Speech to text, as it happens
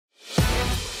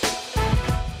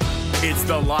It's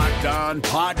the Locked On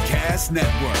Podcast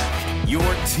Network, your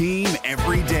team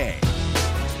every day.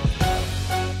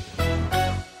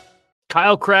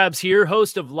 Kyle Krabs here,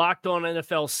 host of Locked On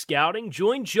NFL Scouting.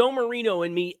 Join Joe Marino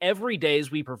and me every day as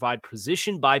we provide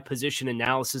position-by-position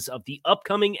analysis of the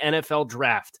upcoming NFL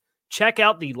Draft. Check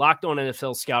out the Locked On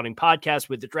NFL Scouting podcast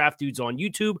with the Draft Dudes on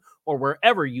YouTube or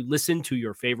wherever you listen to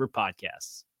your favorite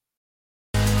podcasts.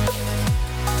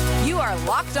 You are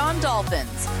Locked On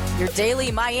Dolphins, your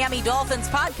daily Miami Dolphins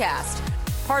podcast,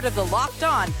 part of the Locked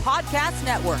On Podcast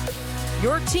Network,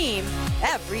 your team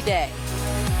every day.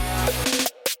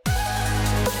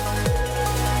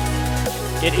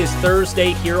 It is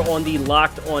Thursday here on the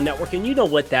Locked On Network, and you know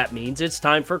what that means. It's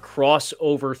time for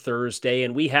Crossover Thursday,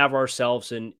 and we have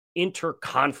ourselves an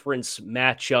interconference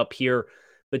matchup here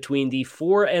between the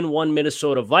 4-1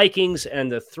 Minnesota Vikings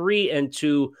and the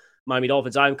 3-2 Miami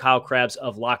Dolphins. I'm Kyle Krabs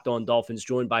of Locked On Dolphins,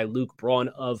 joined by Luke Braun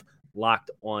of Locked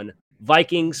On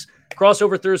Vikings.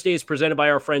 Crossover Thursday is presented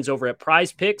by our friends over at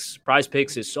Prize Picks. Prize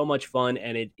Picks is so much fun,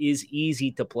 and it is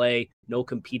easy to play. No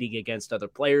competing against other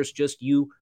players, just you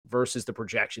versus the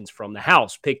projections from the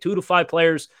house. Pick 2 to 5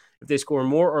 players. If they score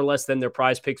more or less than their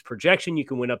Prize Picks projection, you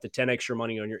can win up to 10 extra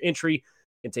money on your entry. It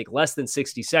can take less than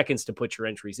 60 seconds to put your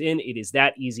entries in. It is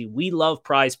that easy. We love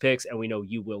Prize Picks, and we know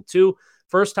you will too.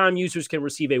 First-time users can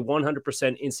receive a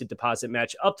 100% instant deposit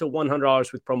match up to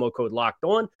 $100 with promo code Locked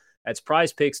On. That's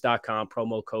prizepicks.com,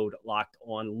 promo code Locked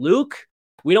On. Luke,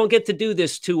 we don't get to do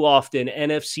this too often.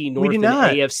 NFC North and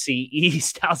AFC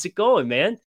East. How's it going,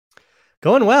 man?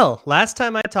 Going well. Last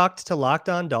time I talked to Locked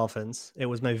On Dolphins, it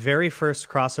was my very first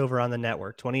crossover on the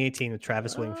network, 2018 with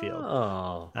Travis Wingfield.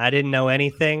 Oh. I didn't know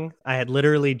anything. I had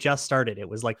literally just started. It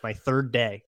was like my third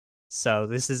day.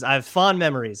 So I have fond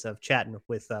memories of chatting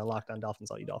with Locked On Dolphins,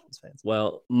 all you Dolphins fans.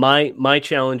 Well, my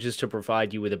challenge is to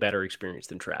provide you with a better experience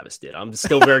than Travis did. I'm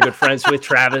still very good friends with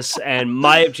Travis, and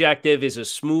my objective is a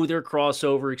smoother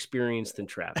crossover experience than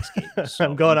Travis gave. So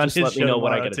I'm going on his let show me know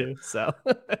what I tomorrow got to too. do. So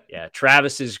yeah,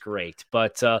 Travis is great.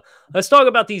 But let's talk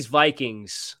about these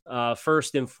Vikings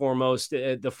first and foremost.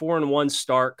 The 4-1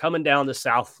 start coming down to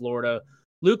South Florida.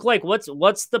 Luke, like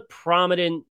what's the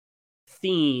prominent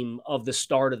theme of the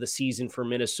start of the season for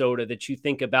Minnesota that you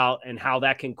think about and how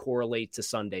that can correlate to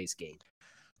Sunday's game?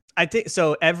 I think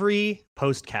so. Every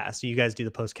postcast, you guys do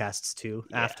the postcasts too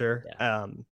after. Yeah.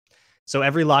 So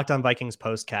every Locked On Vikings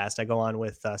postcast, I go on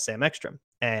with Sam Ekstrom.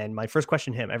 And my first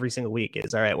question to him every single week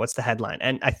is, all right, what's the headline?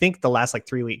 And I think the last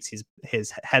 3 weeks,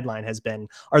 his headline has been,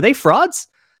 are they frauds?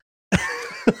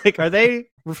 Like, are they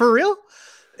for real?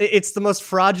 It's the most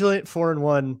fraudulent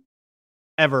 4-1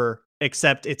 ever,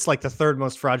 except it's like the third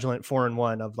most fraudulent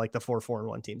 4-1 of like the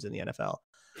 4-1 teams in the NFL.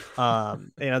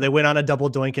 They went on a double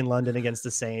doink in London against the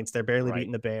Saints. They're barely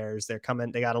beating the Bears. They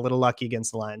got a little lucky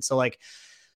against the Lions. So like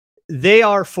they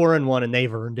are 4-1 and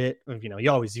they've earned it.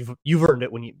 You've earned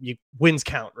it when you wins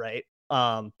count, right?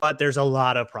 But there's a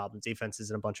lot of problems. Defense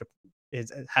is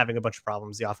having a bunch of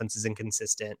problems. The offense is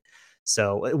inconsistent.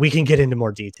 So we can get into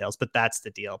more details, but that's the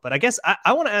deal. But I guess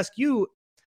I want to ask you,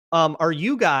 are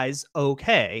you guys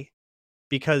okay?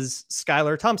 Because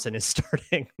Skylar Thompson is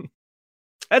starting.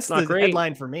 That's the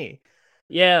headline for me.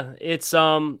 Yeah, it's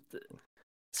Skylar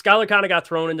kind of got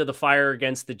thrown into the fire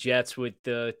against the Jets with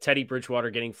Teddy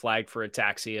Bridgewater getting flagged for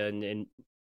ataxia and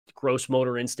gross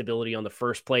motor instability on the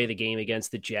first play of the game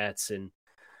against the Jets. And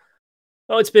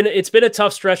it's been a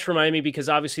tough stretch for Miami because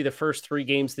obviously the first 3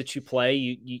 games that you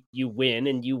play, you win,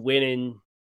 and you win in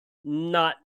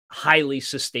not highly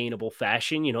sustainable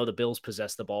fashion. The Bills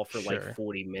possessed the ball for like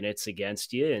 40 minutes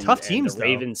against you. And, tough teams, and the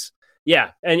Ravens.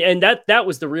 Yeah. And that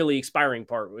was the really expiring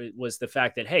part, was the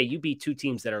fact that, hey, you beat 2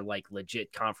 teams that are like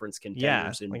legit conference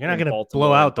contenders. Yeah, you're not going to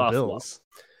blow out the Bills.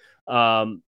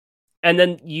 And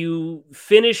then you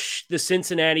finish the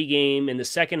Cincinnati game in the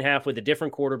second half with a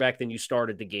different quarterback than you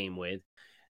started the game with,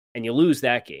 and you lose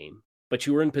that game. But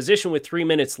you were in position with 3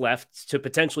 minutes left to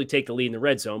potentially take the lead in the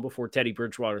red zone before Teddy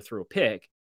Bridgewater threw a pick.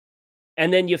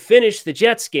 And then you finish the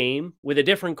Jets game with a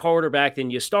different quarterback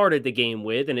than you started the game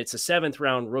with, and it's a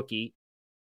 7th-round rookie.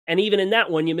 And even in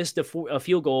that one, you missed a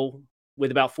field goal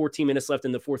with about 14 minutes left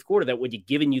in the fourth quarter that would have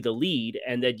given you the lead,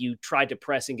 and then you tried to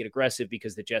press and get aggressive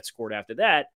because the Jets scored after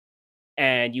that.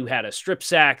 And you had a strip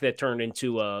sack that turned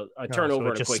into a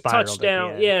turnover and a quick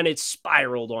touchdown. Yeah, and it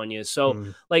spiraled on you. So,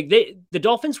 the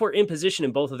Dolphins were in position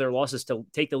in both of their losses to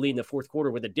take the lead in the fourth quarter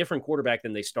with a different quarterback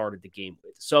than they started the game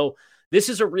with. So, this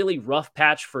is a really rough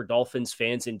patch for Dolphins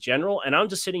fans in general. And I'm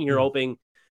just sitting here hoping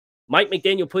Mike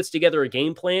McDaniel puts together a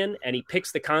game plan and he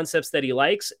picks the concepts that he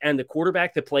likes, and the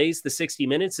quarterback that plays the 60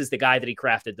 minutes is the guy that he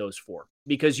crafted those for.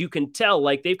 Because you can tell,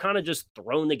 they've kind of just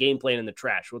thrown the game plan in the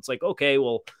trash. Well, it's like, okay,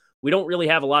 well, we don't really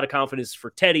have a lot of confidence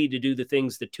for Teddy to do the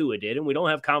things that Tua did, and we don't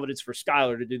have confidence for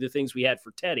Skylar to do the things we had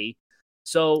for Teddy.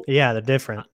 So yeah, they're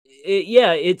different.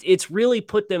 It's really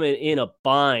put them in a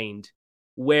bind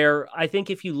where I think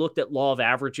if you looked at law of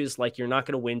averages, like you're not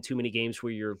going to win too many games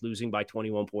where you're losing by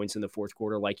 21 points in the fourth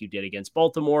quarter like you did against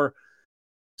Baltimore.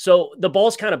 So the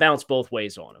ball's kind of bounced both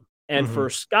ways on him. And for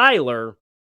Skylar,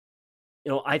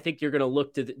 I think you're going to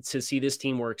look to see this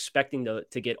team. We're expecting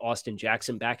to get Austin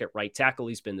Jackson back at right tackle.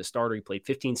 He's been the starter. He played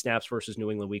 15 snaps versus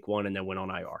New England week 1 and then went on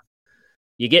IR.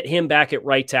 You get him back at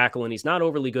right tackle, and he's not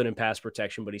overly good in pass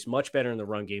protection, but he's much better in the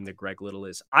run game than Greg Little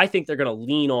is. I think they're going to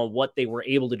lean on what they were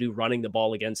able to do running the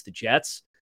ball against the Jets,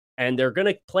 and they're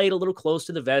going to play it a little close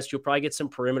to the vest. You'll probably get some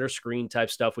perimeter screen type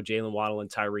stuff with Jalen Waddle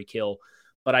and Tyreek Hill,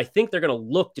 but I think they're going to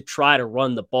look to try to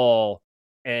run the ball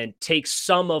and take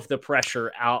some of the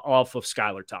pressure off of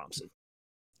Skylar Thompson.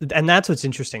 And that's what's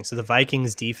interesting. So the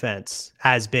Vikings defense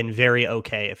has been very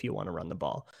okay if you want to run the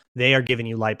ball. They are giving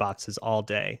you light boxes all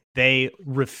day. They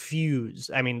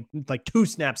refuse. I mean, like 2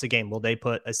 snaps a game will they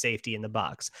put a safety in the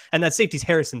box. And that safety's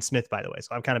Harrison Smith, by the way.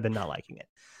 So I've kind of been not liking it.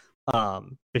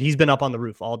 But he's been up on the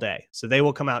roof all day. So they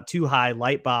will come out too high,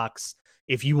 light box.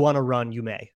 If you want to run, you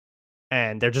may.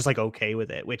 And they're just like okay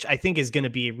with it, which I think is going to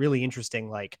be really interesting.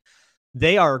 Like,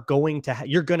 they are going to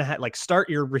you're going to like start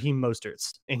your Raheem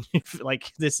Mosterts, and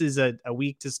like this is a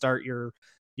week to start your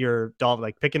Dolphin,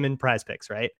 like pick him in prize picks,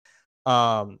 right?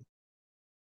 But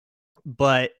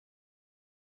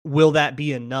will that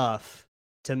be enough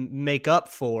to make up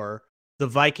for the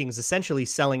Vikings essentially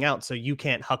selling out so you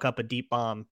can't huck up a deep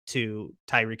bomb to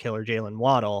Tyreek Hill or Jalen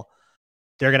Waddle?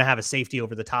 They're going to have a safety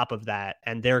over the top of that,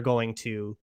 and they're going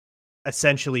to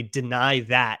essentially deny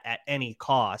that at any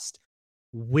cost.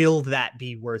 Will that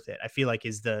be worth it? I feel like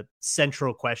is the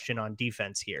central question on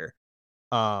defense here.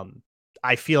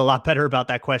 I feel a lot better about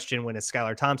that question when it's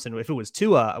Skylar Thompson. If it was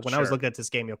Tua, when I was looking at this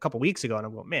game a couple weeks ago, and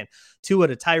I'm going, man, Tua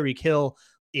to Tyreek Hill,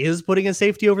 is putting a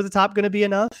safety over the top going to be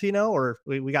enough? Or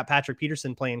we got Patrick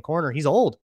Peterson playing corner. He's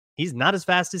old. He's not as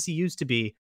fast as he used to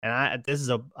be. And this is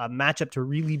a matchup to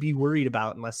really be worried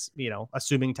about unless,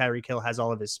 assuming Tyreek Hill has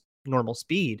all of his normal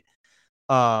speed.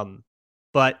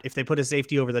 But if they put a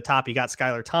safety over the top, you got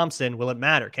Skylar Thompson. Will it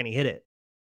matter? Can he hit it?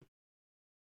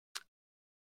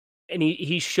 And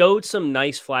he showed some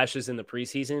nice flashes in the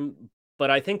preseason,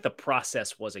 but I think the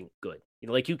process wasn't good.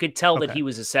 Like you could tell that he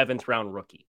was a 7th round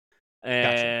rookie.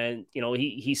 And,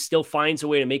 he still finds a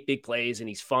way to make big plays, and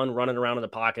he's fun running around in the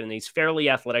pocket, and he's fairly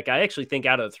athletic. I actually think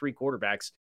out of the 3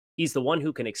 quarterbacks, he's the one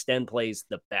who can extend plays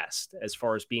the best as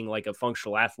far as being like a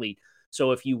functional athlete.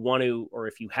 So if you want to, or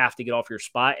if you have to get off your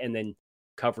spot and then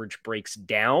coverage breaks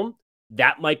down,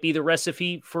 that might be the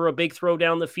recipe for a big throw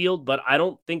down the field, but I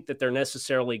don't think that they're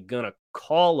necessarily going to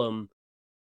call him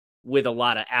with a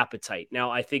lot of appetite. Now,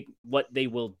 I think what they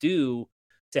will do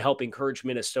to help encourage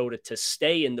Minnesota to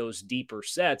stay in those deeper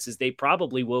sets is they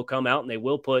probably will come out and they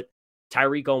will put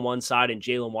Tyreek on one side and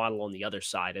Jalen Waddle on the other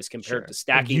side as compared to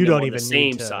stacking them on the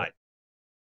same side.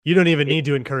 You don't even need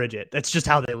to encourage it. That's just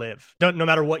how they live. No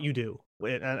matter what you do,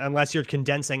 unless you're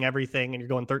condensing everything and you're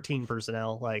going 13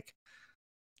 personnel, like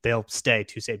they'll stay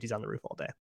 2 safeties on the roof all day.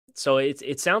 So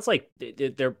it sounds like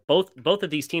they're both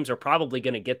of these teams are probably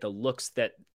going to get the looks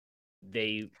that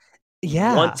they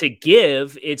want to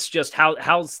give. It's just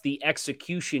how's the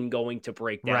execution going to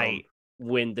break down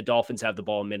when the Dolphins have the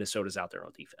ball and Minnesota's out there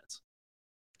on defense.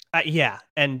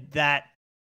 And that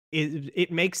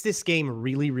it makes this game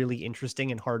really, really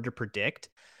interesting and hard to predict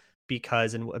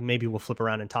because, and maybe we'll flip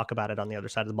around and talk about it on the other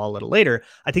side of the ball a little later.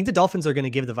 I think the Dolphins are going to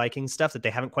give the Vikings stuff that they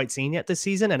haven't quite seen yet this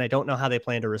season, and I don't know how they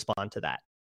plan to respond to that.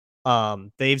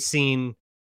 They've seen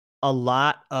a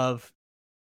lot of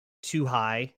too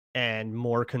high and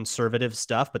more conservative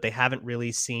stuff, but they haven't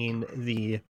really seen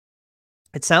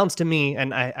it sounds to me,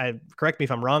 and I correct me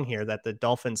if I'm wrong here, that the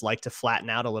Dolphins like to flatten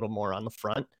out a little more on the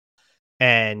front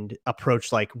and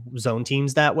approach like zone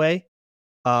teams that way.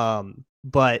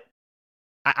 But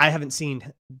I haven't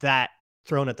seen that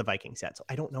thrown at the Vikings yet. So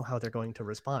I don't know how they're going to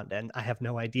respond. And I have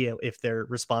no idea if their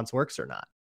response works or not.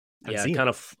 Kind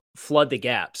of flood the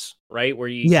gaps, right? Where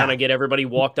you kind of get everybody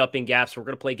walked up in gaps. We're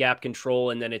going to play gap control.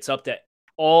 And then it's up to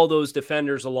all those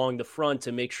defenders along the front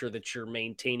to make sure that you're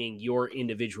maintaining your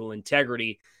individual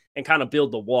integrity and kind of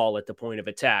build the wall at the point of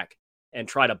attack and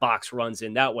try to box runs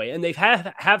in that way. And they've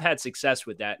have had success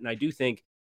with that. And I do think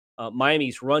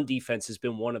Miami's run defense has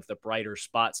been one of the brighter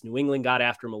spots. New England got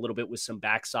after him a little bit with some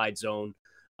backside zone,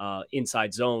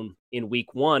 inside zone in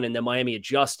week 1. And then Miami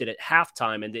adjusted at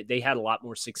halftime and they had a lot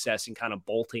more success in kind of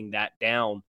bolting that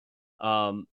down.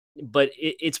 But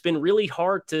it's been really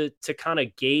hard to kind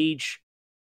of gauge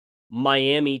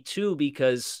Miami too,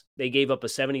 because they gave up a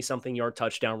 70-something yard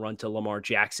touchdown run to Lamar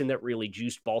Jackson that really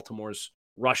juiced Baltimore's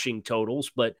rushing totals.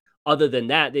 But other than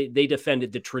that, they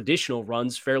defended the traditional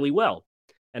runs fairly well.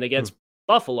 And against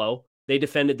Buffalo, they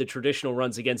defended the traditional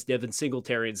runs against Devin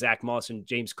Singletary and Zach Moss and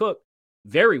James Cook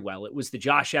very well. It was the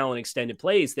Josh Allen extended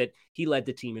plays that he led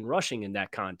the team in rushing in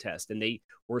that contest. And they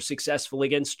were successful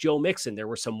against Joe Mixon. There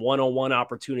were some one-on-one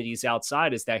opportunities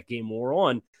outside as that game wore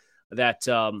on that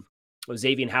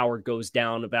Xavier Howard goes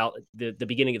down about the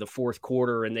beginning of the fourth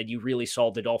quarter. And then you really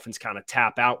saw the Dolphins kind of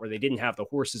tap out where they didn't have the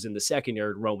horses in the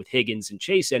secondary to run with Higgins and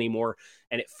Chase anymore.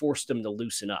 And it forced them to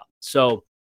loosen up. So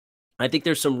I think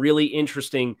there's some really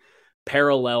interesting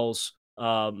parallels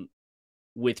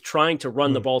with trying to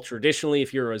run the ball traditionally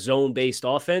if you're a zone-based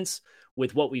offense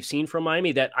with what we've seen from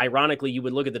Miami, that ironically you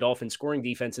would look at the Dolphins scoring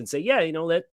defense and say, yeah,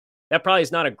 that probably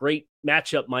is not a great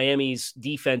matchup, Miami's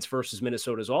defense versus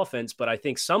Minnesota's offense. But I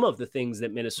think some of the things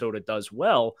that Minnesota does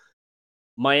well,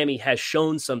 Miami has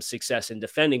shown some success in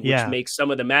defending, which makes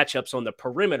some of the matchups on the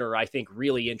perimeter, I think,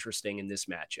 really interesting in this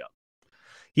matchup.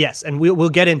 Yes, and we'll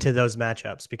get into those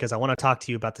matchups because I want to talk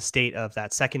to you about the state of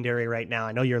that secondary right now.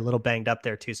 I know you're a little banged up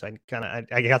there too, so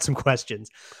I got some questions.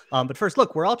 But first,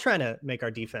 look, we're all trying to make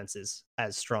our defenses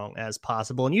as strong as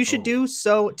possible, and you should do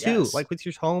so too. Like with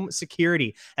your home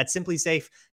security at Simply Safe,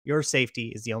 your safety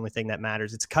is the only thing that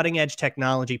matters. It's cutting-edge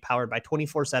technology powered by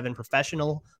 24/7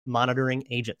 professional monitoring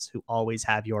agents who always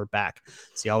have your back,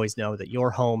 so you always know that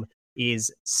your home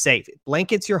is safe. It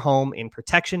blankets your home in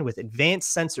protection with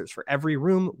advanced sensors for every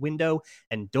room, window,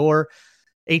 and door,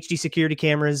 HD security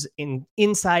cameras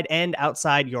inside and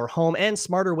outside your home, and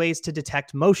smarter ways to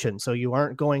detect motion. So you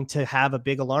aren't going to have a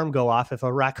big alarm go off if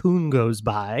a raccoon goes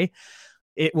by.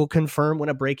 It will confirm when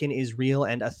a break-in is real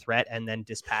and a threat and then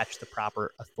dispatch the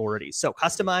proper authorities. So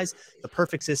customize the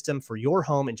perfect system for your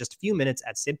home in just a few minutes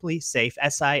at Simply Safe,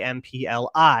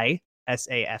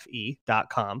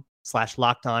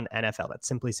 SIMPLISAFE.com/LockedOnNFL.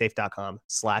 That's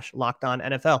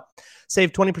simplysafe.com/LockedOnNFL.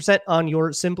 Save 20% on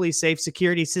your Simply Safe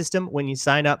security system when you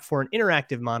sign up for an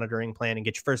interactive monitoring plan and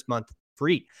get your first month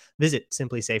free. Visit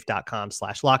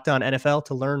simplysafe.com/LockedOnNFL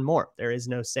to learn more. There is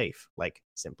no safe like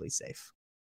Simply Safe.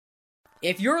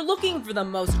 If you're looking for the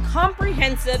most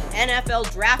comprehensive NFL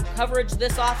draft coverage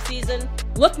this offseason,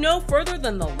 look no further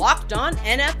than the Locked On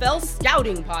NFL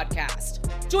Scouting Podcast.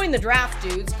 Join the draft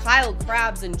dudes, Kyle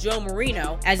Krabs and Joe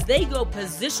Marino, as they go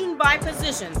position by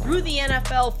position through the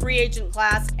NFL free agent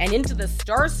class and into the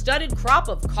star-studded crop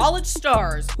of college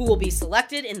stars who will be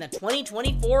selected in the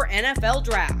 2024 NFL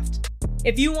Draft.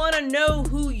 If you want to know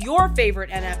who your favorite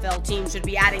NFL team should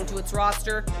be adding to its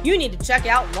roster, you need to check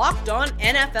out Locked On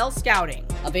NFL Scouting,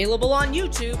 available on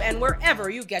YouTube and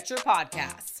wherever you get your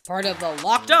podcasts. Part of the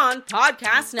Locked On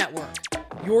Podcast Network,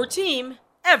 your team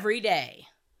every day.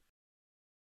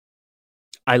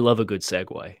 I love a good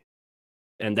segue,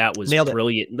 and that was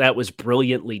brilliant. That was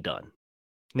brilliantly done.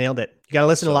 Nailed it. You got to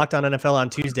listen to Locked On NFL on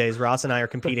Tuesdays. Ross and I are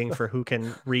competing for who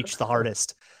can reach the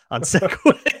hardest on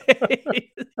segues.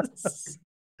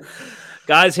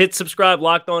 Guys, hit subscribe.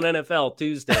 Locked On NFL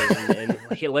Tuesdays, and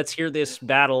let's hear this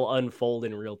battle unfold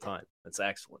in real time. That's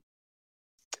excellent.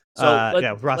 So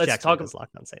Ross Jackson talk is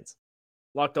Locked On Saints.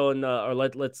 Locked on,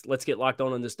 let's get locked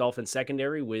on this Dolphins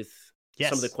secondary with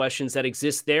some of the questions that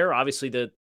exist there. Obviously,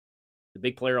 the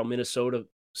big player on Minnesota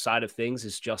side of things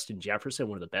is Justin Jefferson,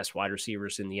 one of the best wide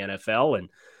receivers in the NFL. And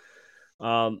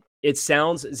it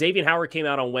sounds, Xavier Howard came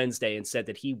out on Wednesday and said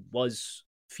that he was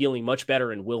feeling much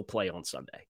better and will play on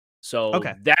Sunday. So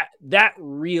that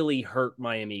really hurt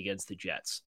Miami against the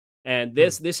Jets. And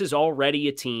this is already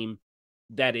a team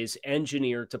that is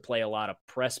engineered to play a lot of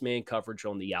press man coverage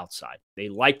on the outside. They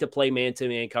like to play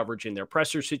man-to-man coverage in their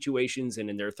presser situations and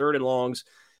in their third and longs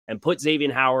and put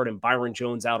Xavier Howard and Byron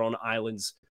Jones out on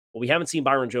islands. Well, we haven't seen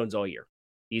Byron Jones all year.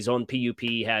 He's on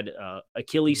PUP, had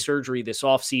Achilles surgery this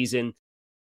offseason.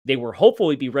 They were hopeful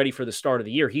he'd be ready for the start of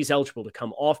the year. He's eligible to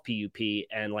come off PUP,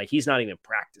 and he's not even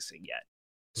practicing yet.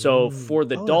 So for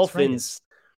the Dolphins,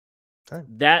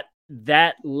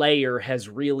 that layer has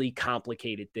really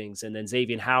complicated things. And then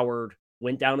Xavier Howard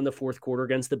went down in the fourth quarter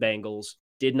against the Bengals,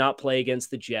 did not play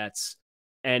against the Jets.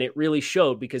 And it really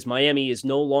showed because Miami is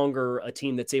no longer a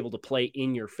team that's able to play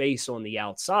in your face on the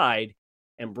outside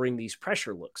and bring these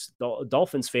pressure looks.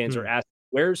 Dolphins fans are asking,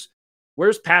 where's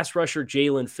pass rusher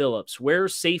Jalen Phillips?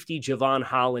 Where's safety Javon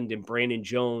Holland and Brandon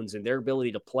Jones and their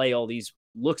ability to play all these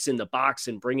looks in the box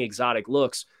and bring exotic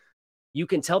looks? You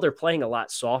can tell they're playing a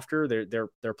lot softer.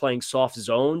 They're playing soft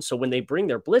zone. So when they bring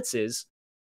their blitzes,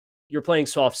 you're playing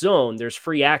soft zone. There's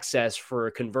free access for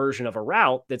a conversion of a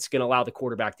route that's going to allow the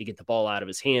quarterback to get the ball out of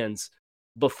his hands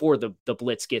before the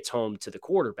blitz gets home to the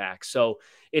quarterback. So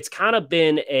it's kind of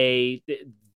been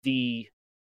the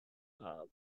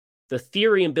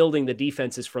theory in building the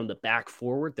defense is from the back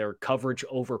forward. They're coverage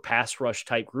over pass rush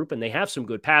type group, and they have some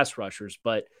good pass rushers,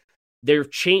 but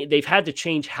they've had to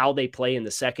change how they play in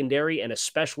the secondary, and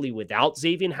especially without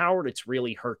Xavier Howard, it's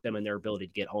really hurt them in their ability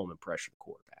to get home and pressure the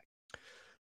quarterback.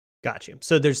 Got you.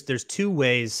 So there's two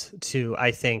ways to,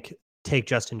 I think, take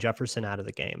Justin Jefferson out of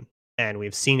the game. And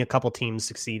we've seen a couple teams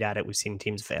succeed at it. We've seen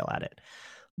teams fail at it.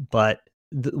 But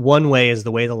one way is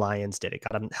the way the Lions did it.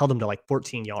 Held him to like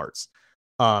 14 yards.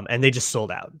 And they just sold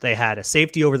out. They had a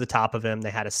safety over the top of him. They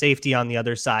had a safety on the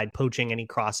other side, poaching any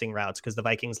crossing routes, because the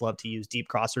Vikings love to use deep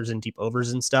crossers and deep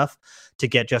overs and stuff to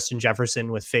get Justin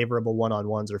Jefferson with favorable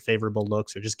one-on-ones or favorable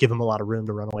looks, or just give him a lot of room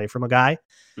to run away from a guy.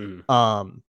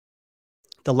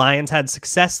 The Lions had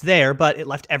success there, but it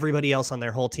left everybody else on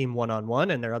their whole team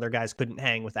one-on-one, and their other guys couldn't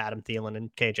hang with Adam Thielen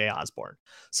and KJ Osborne.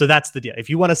 So that's the deal. If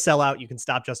you want to sell out, you can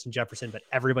stop Justin Jefferson, but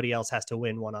everybody else has to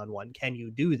win one-on-one. Can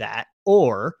you do that?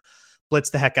 Or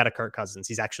blitz the heck out of Kirk Cousins?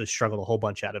 He's actually struggled a whole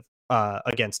bunch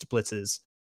against blitzes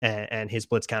and his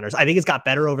blitz counters. I think it's got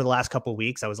better over the last couple of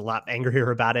weeks. I was a lot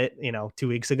angrier about it, 2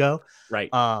 weeks ago.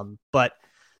 Right. But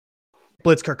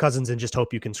blitz Kirk Cousins and just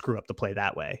hope you can screw up the play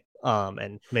that way.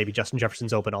 And maybe Justin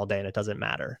Jefferson's open all day and it doesn't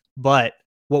matter. But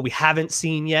what we haven't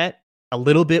seen yet, a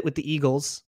little bit with the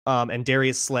Eagles and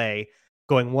Darius Slay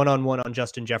going one-on-one on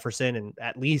Justin Jefferson and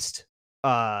at least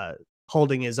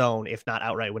holding his own, if not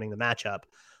outright winning the matchup.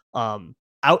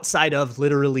 Outside of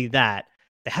literally that,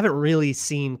 they haven't really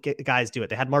seen guys do it.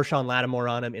 They had Marshawn Lattimore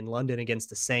on him in London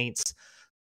against the Saints.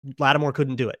 Lattimore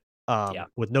couldn't do it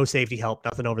with no safety help,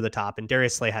 nothing over the top, and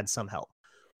Darius Slay had some help.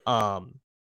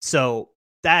 So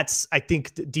that's, I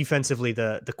think, defensively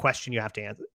the question you have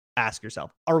to ask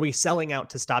yourself. Are we selling out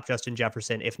to stop Justin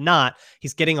Jefferson? If not,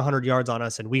 he's getting 100 yards on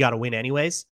us and we got to win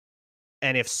anyways.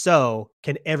 And if so,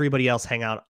 can everybody else hang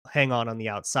on the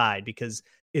outside? Because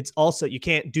it's also, you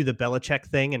can't do the Belichick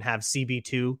thing and have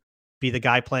CB2 be the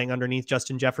guy playing underneath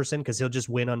Justin Jefferson, because he'll just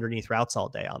win underneath routes all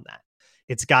day on that.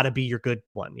 It's got to be your good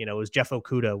one. It was Jeff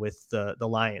Okudah with the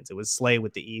Lions. It was Slay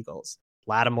with the Eagles,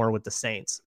 Lattimore with the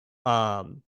Saints.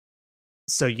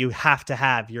 So you have to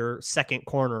have your second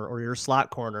corner or your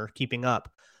slot corner keeping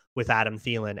up with Adam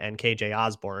Thielen and KJ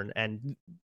Osborne. And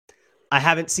I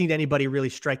haven't seen anybody really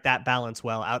strike that balance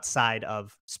well outside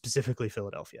of specifically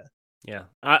Philadelphia. Yeah,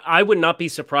 I would not be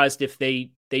surprised if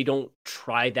they don't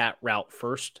try that route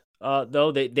first.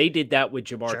 Though they did that with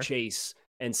Jamar Chase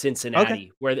and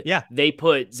Cincinnati, where they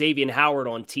put Xavier Howard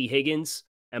on T. Higgins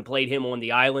and played him on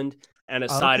the island, and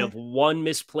aside of one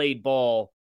misplayed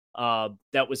ball,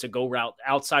 that was a go route,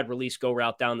 outside release go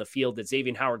route down the field that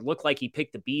Xavier Howard looked like he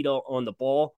picked the beat on the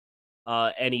ball,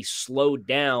 and he slowed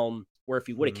down, where if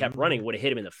he would have kept running, would have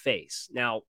hit him in the face.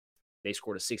 Now, they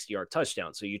scored a 60-yard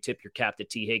touchdown. So you tip your cap to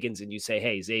T. Higgins and you say,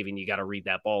 hey, Xavier, you got to read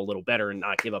that ball a little better and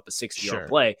not give up a 60-yard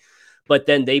play. But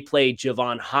then they played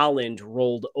Javon Holland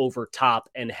rolled over top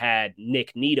and had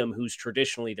Nick Needham, who's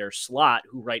traditionally their slot,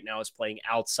 who right now is playing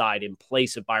outside in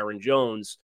place of Byron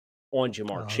Jones, on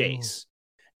Jamar Chase.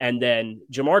 And then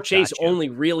Jamar Chase only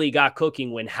really got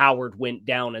cooking when Howard went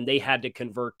down, and they had to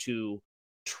convert to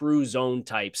true zone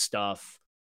type stuff.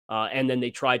 And then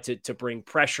they tried to bring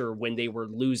pressure when they were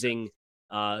losing.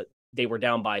 They were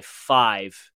down by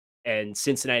 5, and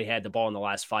Cincinnati had the ball in the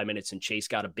last 5 minutes, and Chase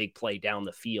got a big play down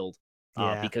the field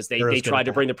because they tried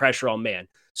to bring the pressure on man.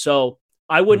 So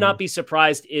I would not be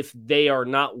surprised if they are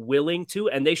not willing to,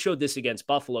 and they showed this against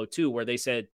Buffalo too, where they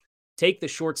said, take the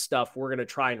short stuff. We're going to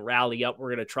try and rally up. We're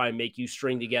going to try and make you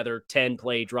string together 10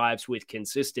 play drives with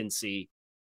consistency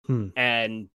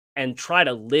and try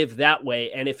to live that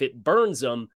way. And if it burns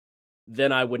them,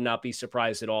 then I would not be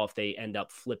surprised at all if they end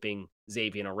up flipping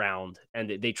Xavier around and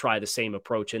they try the same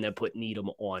approach and then put Needham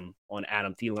on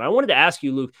Adam Thielen. I wanted to ask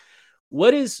you, Luke,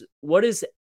 what is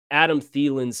Adam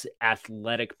Thielen's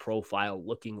athletic profile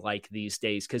looking like these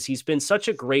days? Because he's been such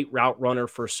a great route runner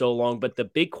for so long. But the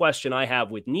big question I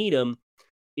have with Needham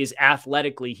is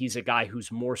athletically, he's a guy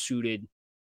who's more suited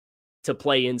to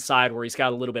play inside, where he's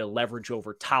got a little bit of leverage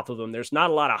over top of him. There's not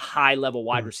a lot of high-level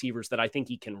wide receivers that I think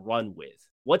he can run with.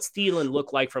 What's Thielen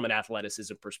look like from an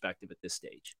athleticism perspective at this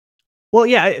stage? Well,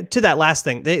 yeah, to that last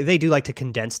thing, they do like to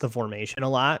condense the formation a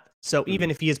lot. So even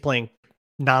if he is playing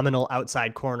nominal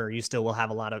outside corner, you still will have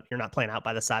you're not playing out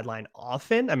by the sideline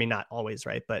often. I mean, not always,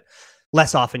 right? But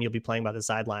less often you'll be playing by the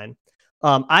sideline.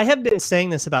 I have been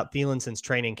saying this about Thielen since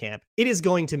training camp. It is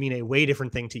going to mean a way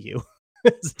different thing to you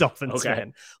as a Dolphins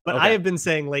fan. But I have been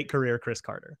saying late career Chris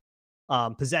Carter.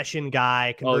 Possession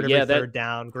guy, convert every third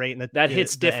down, great. That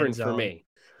hits different for me.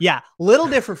 Yeah, little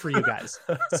different for you guys.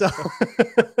 So,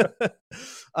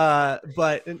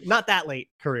 but not that late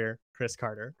career, Chris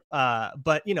Carter.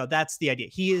 But that's the idea.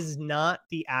 He is not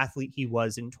the athlete he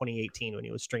was in 2018 when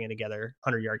he was stringing together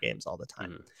 100-yard games all the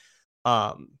time.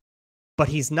 But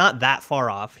he's not that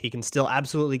far off. He can still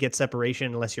absolutely get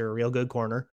separation unless you're a real good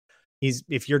corner.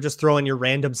 If you're just throwing your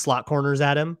random slot corners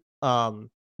at him,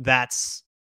 that's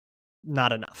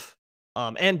not enough.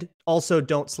 And also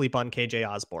don't sleep on KJ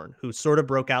Osborne, who sort of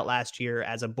broke out last year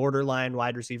as a borderline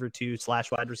wide receiver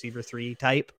 2/wide receiver 3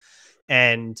 type.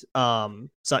 And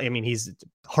so, I mean, he's the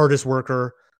hardest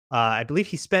worker. I believe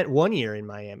he spent 1 year in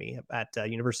Miami at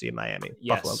University of Miami.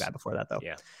 Yes. Buffalo guy before that, though.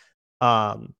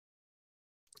 Yeah.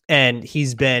 And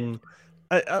he's been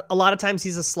a lot of times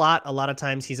he's a slot. A lot of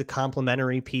times he's a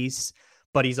complementary piece,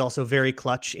 but he's also very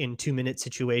clutch in 2-minute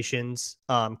situations.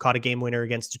 Caught a game winner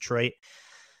against Detroit.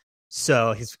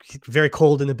 So he's very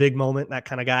cold in the big moment, that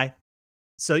kind of guy.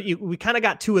 So we kind of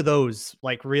got two of those,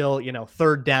 like real,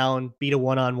 third down, beat a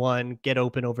one-on-one, get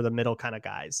open over the middle kind of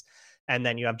guys. And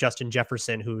then you have Justin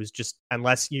Jefferson, who's just,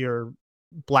 unless you're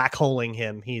black holing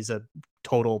him, he's a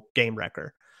total game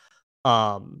wrecker.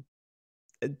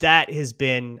 That has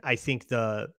been, I think,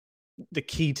 the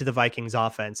key to the Vikings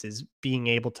offense is being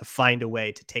able to find a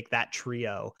way to take that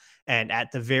trio and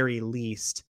at the very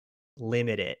least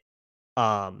limit it.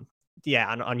 On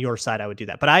your side, I would do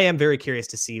that. But I am very curious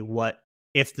to see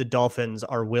if the Dolphins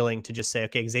are willing to just say,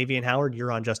 okay, Xavier Howard,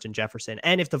 you're on Justin Jefferson.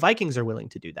 And if the Vikings are willing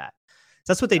to do that.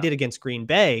 So that's what they did against Green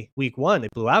Bay week 1. They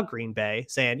blew out Green Bay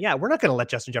saying, yeah, we're not going to let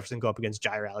Justin Jefferson go up against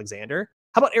Jair Alexander.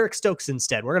 How about Eric Stokes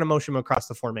instead? We're going to motion him across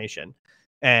the formation.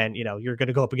 And, you're going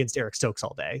to go up against Eric Stokes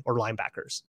all day or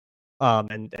linebackers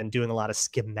and doing a lot of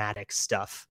schematic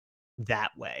stuff that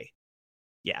way.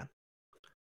 Yeah.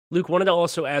 Luke, wanted to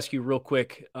also ask you real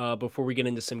quick before we get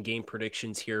into some game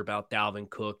predictions here about Dalvin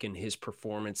Cook and his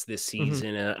performance this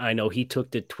season. I know he took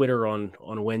to Twitter on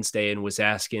Wednesday and was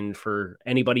asking for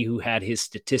anybody who had his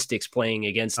statistics playing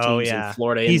against teams in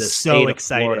Florida. He's so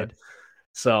excited. Florida.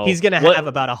 So he's going to have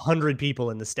about 100 people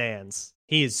in the stands.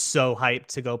 He is so hyped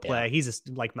to go play. Yeah. He's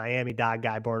like Miami Dog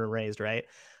guy, born and raised, right?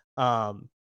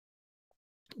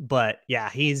 But yeah,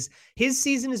 his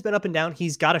season has been up and down.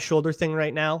 He's got a shoulder thing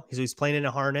right now. He's playing in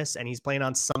a harness and he's playing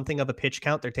on something of a pitch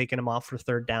count. They're taking him off for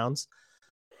third downs.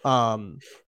 But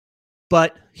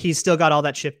he's still got all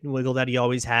that shift and wiggle that he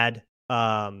always had.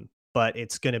 But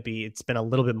it's been a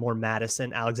little bit more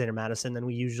Alexander Madison than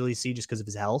we usually see just because of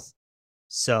his health.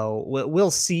 So we'll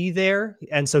see there.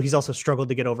 And so he's also struggled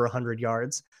to get over 100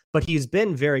 yards, but he's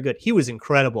been very good. He was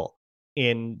incredible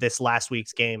in this last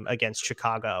week's game against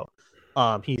Chicago.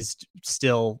 He's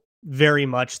still very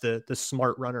much the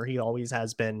smart runner he always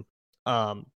has been.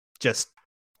 Just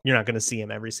you're not going to see him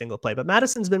every single play, but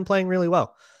Madison's been playing really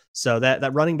well. So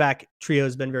that running back trio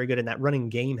has been very good, and that running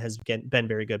game has been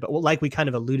very good. But like we kind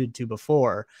of alluded to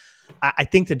before, I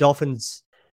think the Dolphins,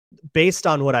 based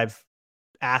on what I've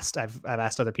asked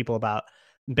other people about,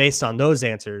 based on those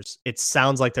answers, it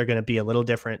sounds like they're going to be a little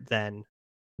different than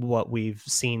what we've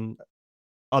seen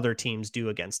other teams do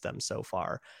against them so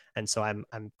far. And so I'm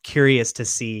curious to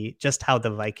see just how the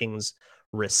Vikings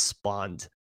respond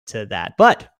to that.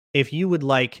 But if you would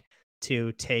like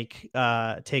to take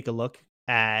a look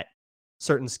at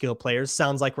certain skill players,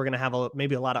 sounds like we're going to have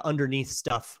maybe a lot of underneath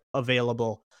stuff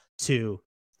available to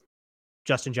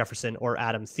Justin Jefferson or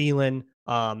Adam Thielen.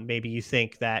 Maybe you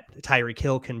think that Tyreek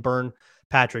Hill can burn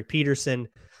Patrick Peterson.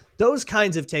 Those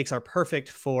kinds of takes are perfect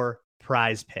for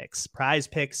Prize Picks.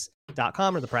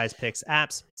 PrizePicks.com or the Prize Picks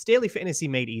apps. It's daily fantasy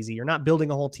made easy. You're not building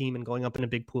a whole team and going up in a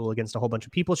big pool against a whole bunch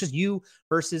of people. It's just you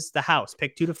versus the house.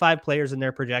 Pick 2 to 5 players in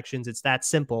their projections. It's that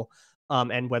simple.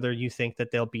 And whether you think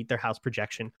that they'll beat their house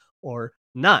projection or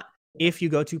not. If you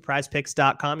go to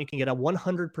prizepicks.com, you can get a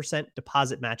 100%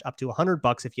 deposit match up to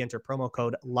 $100 if you enter promo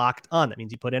code locked on. That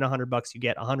means you put in $100, you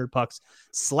get $100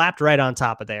 slapped right on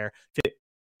top of there.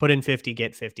 Put in 50,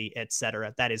 get 50,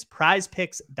 etc. That is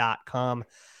prizepicks.com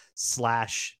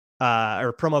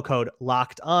or promo code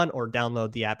locked on, or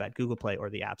download the app at Google Play or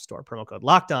the App Store. Promo code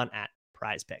locked on at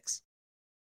Prize Picks.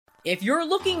 If you're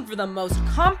looking for the most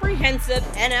comprehensive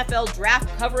NFL draft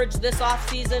coverage this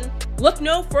offseason, look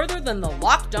no further than the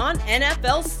Locked On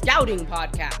NFL Scouting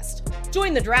Podcast.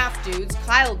 Join the draft dudes,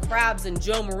 Kyle Krabs and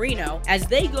Joe Marino, as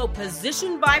they go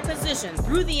position by position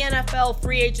through the NFL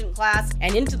free agent class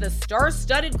and into the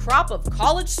star-studded crop of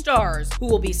college stars who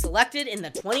will be selected in the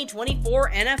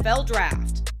 2024 NFL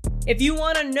Draft. If you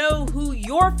want to know who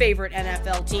your favorite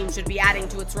NFL team should be adding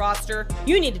to its roster,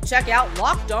 you need to check out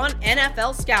Locked On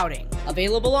NFL Scouting,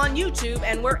 available on YouTube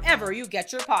and wherever you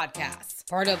get your podcasts.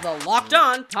 Part of the Locked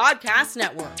On Podcast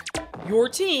Network, your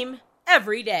team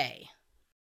every day.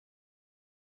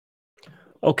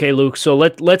 Okay, Luke. So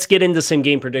let's get into some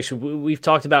game prediction. We've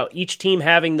talked about each team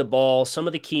having the ball, some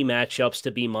of the key matchups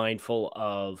to be mindful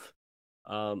of.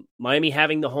 Miami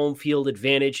having the home field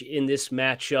advantage in this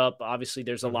matchup. Obviously,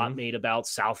 there's a lot made about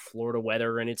South Florida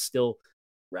weather, and it's still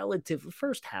relative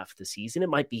first half of the season. It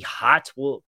might be hot.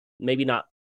 Well, maybe not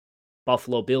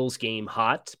Buffalo Bills game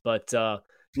hot, but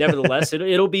nevertheless,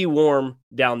 it'll be warm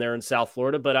down there in South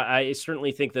Florida. But I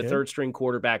certainly think the third string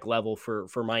quarterback level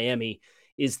for Miami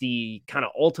is the kind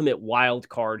of ultimate wild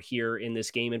card here in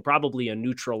this game, and probably a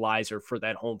neutralizer for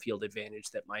that home field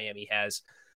advantage that Miami has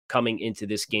coming into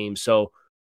this game. So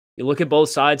you look at both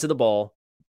sides of the ball.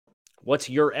 What's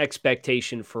your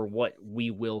expectation for what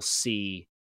we will see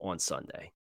on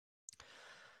Sunday?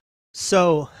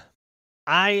 So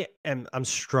I'm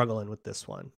struggling with this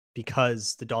one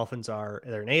because the Dolphins they're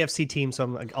an AFC team, so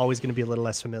I'm always going to be a little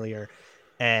less familiar,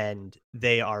 and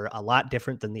they are a lot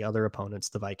different than the other opponents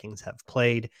the Vikings have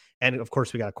played. And of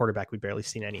course, we got a quarterback we've barely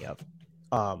seen any of.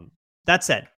 That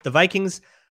said, the Vikings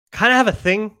kind of have a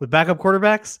thing with backup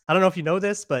quarterbacks. I don't know if you know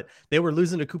this, but they were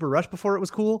losing to Cooper Rush before it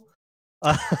was cool.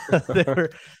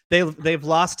 They've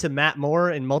lost to Matt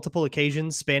Moore in multiple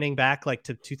occasions, spanning back like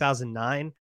to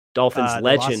 2009. Dolphins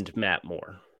legend Matt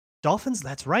Moore.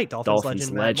 That's right.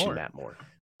 Dolphins legend Matt Moore.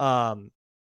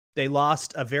 They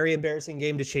lost a very embarrassing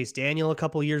game to Chase Daniel a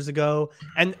couple years ago.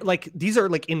 And like, these are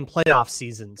like in playoff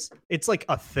seasons. It's like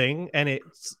a thing. And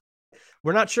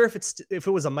we're not sure if it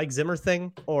was a Mike Zimmer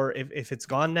thing or if it's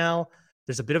gone now.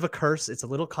 There's a bit of a curse. It's a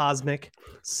little cosmic.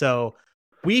 So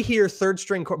we hear third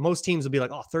string. Most teams will be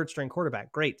like, oh, third string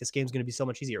quarterback. Great. This game's going to be so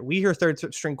much easier. We hear third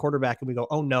string quarterback and we go,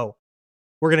 oh no,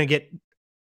 we're going to get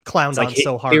clowned on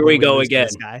so hard. Here we go again.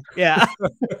 Guy. Yeah.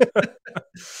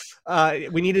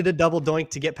 We needed a double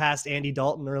doink to get past Andy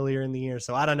Dalton earlier in the year.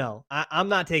 So I don't know. I'm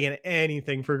not taking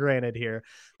anything for granted here.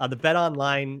 The Bet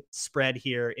Online spread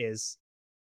here is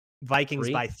Vikings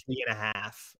by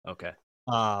 3.5. Okay.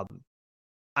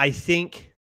 I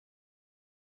think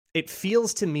it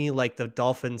feels to me like the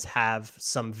Dolphins have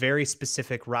some very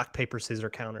specific rock, paper,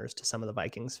 scissors counters to some of the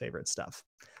Vikings' favorite stuff.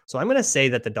 So I'm going to say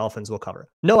that the Dolphins will cover.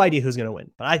 No idea who's going to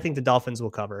win, but I think the Dolphins will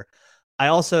cover. I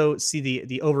also see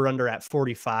the over-under at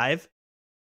 45.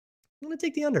 I'm going to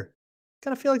take the under.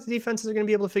 Kind of feel like the defenses are going to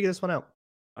be able to figure this one out.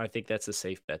 I think that's a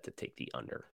safe bet to take the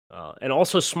under. And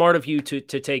also smart of you to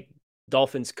take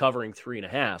Dolphins covering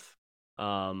 3.5.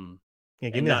 Yeah,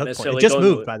 give me the hook point. It just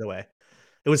moved, by the way.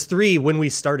 It was 3 when we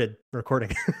started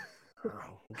recording.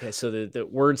 Okay, so the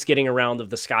word's getting around of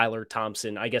the Skylar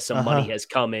Thompson. I guess some money has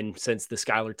come in since the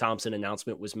Skylar Thompson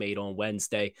announcement was made on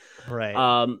Wednesday.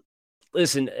 Right.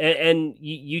 Listen, and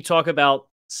you talk about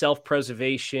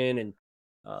self-preservation and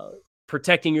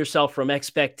protecting yourself from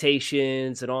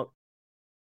expectations and all.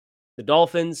 The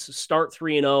Dolphins start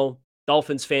 3-0.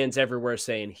 Dolphins fans everywhere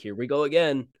saying, here we go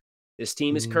again. This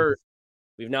team is cursed.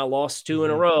 We've now lost 2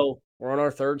 in a row. We're on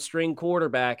our third string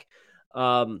quarterback.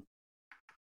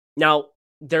 Now,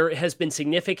 there has been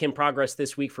significant progress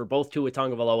this week for both Tua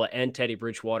Tagovailoa and Teddy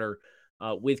Bridgewater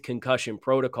with concussion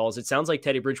protocols. It sounds like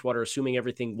Teddy Bridgewater, assuming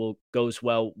everything goes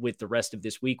well with the rest of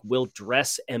this week, will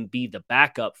dress and be the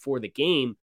backup for the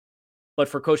game. But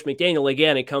for Coach McDaniel,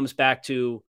 again, it comes back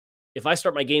to, if I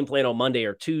start my game plan on Monday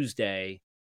or Tuesday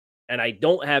and I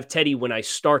don't have Teddy when I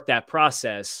start that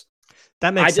process,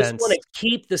 that makes sense. I just want to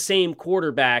keep the same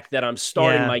quarterback that I'm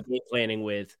starting my game planning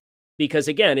with. Because,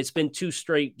 again, it's been 2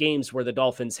 straight games where the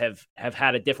Dolphins have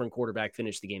had a different quarterback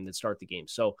finish the game than start the game.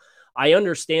 So I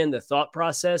understand the thought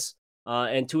process.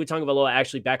 And Tua Tagovailoa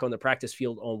actually back on the practice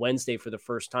field on Wednesday for the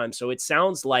first time. So it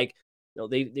sounds like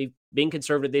they've been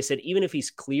conservative. They said even if he's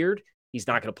cleared, he's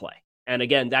not going to play. And,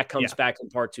 again, that comes back in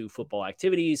part to football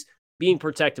activities, being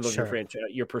protective of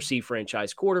your perceived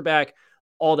franchise quarterback,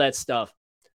 all that stuff.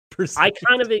 I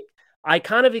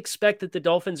kind of expect that the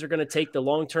Dolphins are going to take the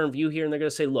long-term view here, and they're going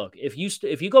to say, look, if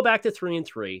you go back to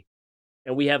 3-3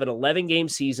 and we have an 11-game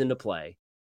season to play,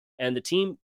 and the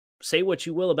team, say what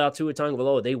you will about Tua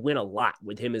Tagovailoa, they win a lot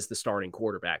with him as the starting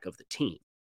quarterback of the team.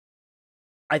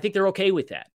 I think they're okay with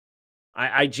that.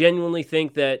 I genuinely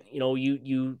think that,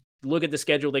 you look at the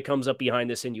schedule that comes up behind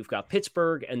this, and you've got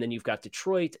Pittsburgh, and then you've got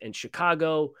Detroit and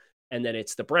Chicago, and then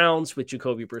it's the Browns with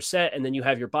Jacoby Brissett, and then you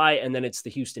have your bye, and then it's the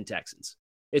Houston Texans.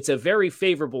 It's a very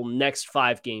favorable next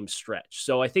 5-game stretch.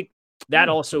 So I think that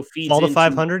also feeds into... Fall to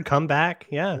 500, come back,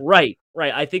 yeah. Right.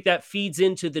 I think that feeds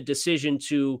into the decision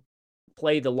to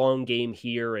play the long game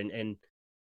here, and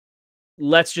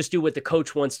let's just do what the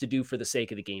coach wants to do for the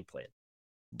sake of the game plan.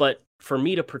 But for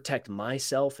me to protect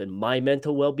myself and my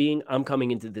mental well-being, I'm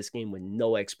coming into this game with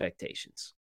no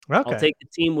expectations. Okay. I'll take the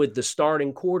team with the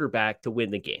starting quarterback to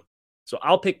win the game. So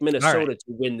I'll pick Minnesota to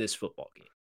win this football game.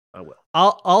 I will.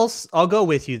 I'll go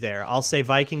with you there. I'll say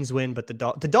Vikings win, but the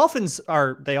Dolphins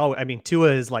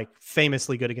Tua is like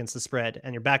famously good against the spread,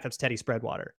 and your backup's Teddy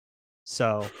Spreadwater.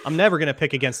 So I'm never going to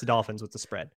pick against the Dolphins with the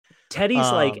spread.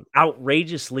 Teddy's like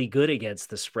outrageously good against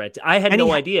the spread. I had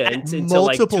no idea until multiple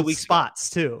like 2 weeks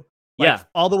spots ago. Too. Like,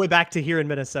 all the way back to here in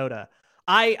Minnesota.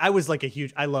 I was like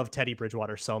I love Teddy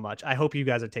Bridgewater so much. I hope you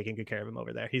guys are taking good care of him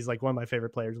over there. He's like one of my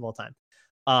favorite players of all time.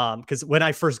 Because when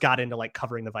I first got into like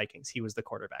covering the Vikings, he was the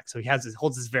quarterback, so he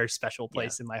holds this very special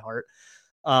place in my heart.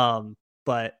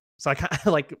 But so I kind of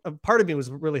like, a part of me was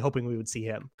really hoping we would see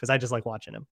him because I just like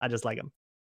watching him. I just like him.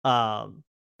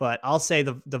 But I'll say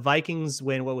the Vikings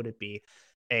win. What would it be?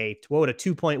 What would a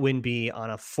 2-point win be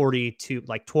on a 22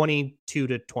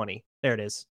 to 20? There it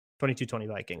is, 22-20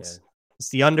 Vikings. Yeah. It's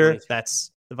the under. 23.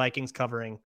 That's the Vikings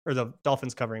covering, or the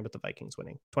Dolphins covering, but the Vikings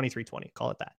winning 23-20.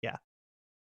 Call it that. Yeah.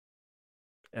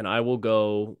 And I will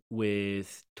go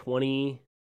with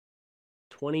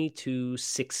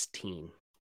 20-16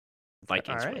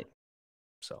 Vikings win.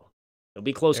 So it'll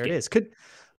be close. There game. It is.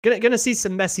 Gonna see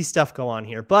some messy stuff go on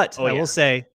here, but I will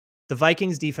say the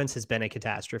Vikings defense has been a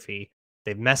catastrophe.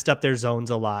 They've messed up their zones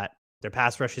a lot. Their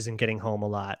pass rush isn't getting home a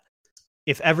lot.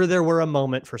 If ever there were a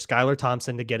moment for Skylar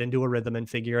Thompson to get into a rhythm and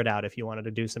figure it out, if you wanted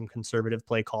to do some conservative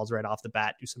play calls right off the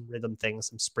bat, do some rhythm things,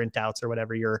 some sprint outs or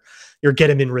whatever your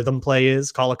get him in rhythm play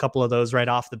is, call a couple of those right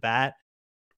off the bat,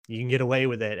 you can get away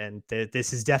with it. And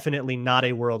this is definitely not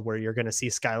a world where you're going to see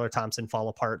Skylar Thompson fall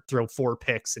apart, throw 4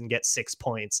 picks and get 6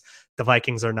 points. The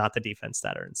Vikings are not the defense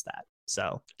that earns that.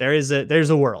 So there's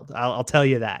a world. I'll tell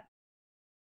you that.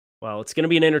 Well, it's going to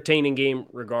be an entertaining game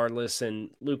regardless. And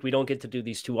Luke, we don't get to do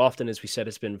these too often. As we said,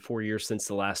 it's been 4 years since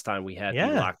the last time we had the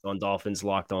Locked On Dolphins,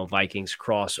 Locked On Vikings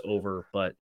crossover.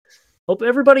 But hope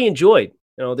everybody enjoyed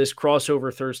this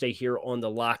crossover Thursday here on the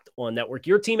Locked On Network.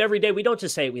 Your team every day. We don't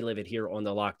just say it, we live it here on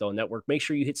the Locked On Network. Make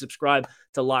sure you hit subscribe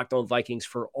to Locked On Vikings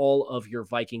for all of your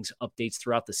Vikings updates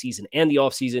throughout the season and the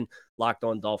offseason. Locked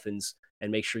On Dolphins.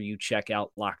 And make sure you check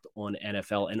out Locked On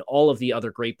NFL and all of the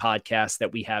other great podcasts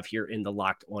that we have here in the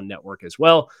Locked On Network as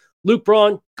well. Luke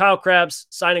Braun, Kyle Krabs,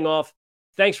 signing off.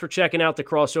 Thanks for checking out the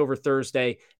crossover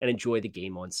Thursday and enjoy the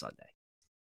game on Sunday.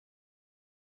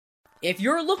 If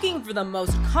you're looking for the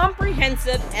most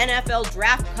comprehensive NFL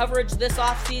draft coverage this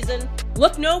offseason,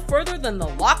 look no further than the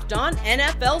Locked On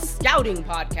NFL Scouting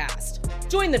Podcast.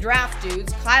 Join the draft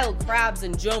dudes, Kyle Krabs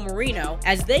and Joe Marino,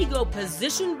 as they go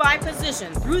position by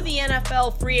position through the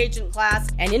NFL free agent class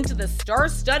and into the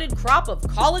star-studded crop of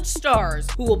college stars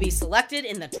who will be selected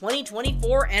in the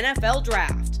 2024 NFL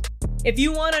Draft. If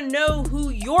you want to know who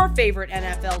your favorite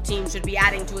NFL team should be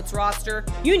adding to its roster,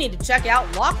 you need to check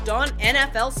out Locked On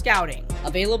NFL Scouting,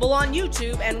 available on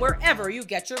YouTube and wherever you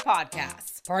get your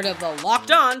podcasts. Part of the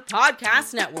Locked On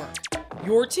Podcast Network,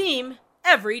 your team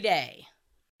every day.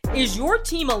 Is your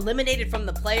team eliminated from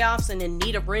the playoffs and in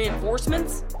need of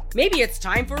reinforcements? Maybe it's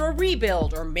time for a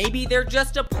rebuild, or maybe they're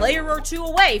just a player or two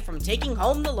away from taking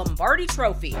home the Lombardi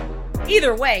Trophy.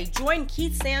 Either way, join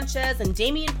Keith Sanchez and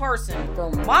Damian Parson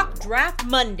for Mock Draft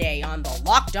Monday on the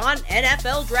Locked On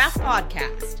NFL Draft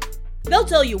Podcast. They'll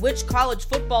tell you which college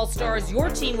football stars your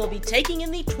team will be taking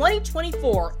in the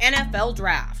 2024 NFL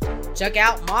Draft. Check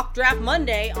out Mock Draft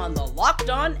Monday on the Locked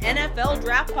On NFL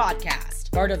Draft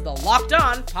Podcast, part of the Locked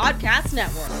On Podcast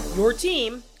Network, your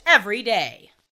team every day.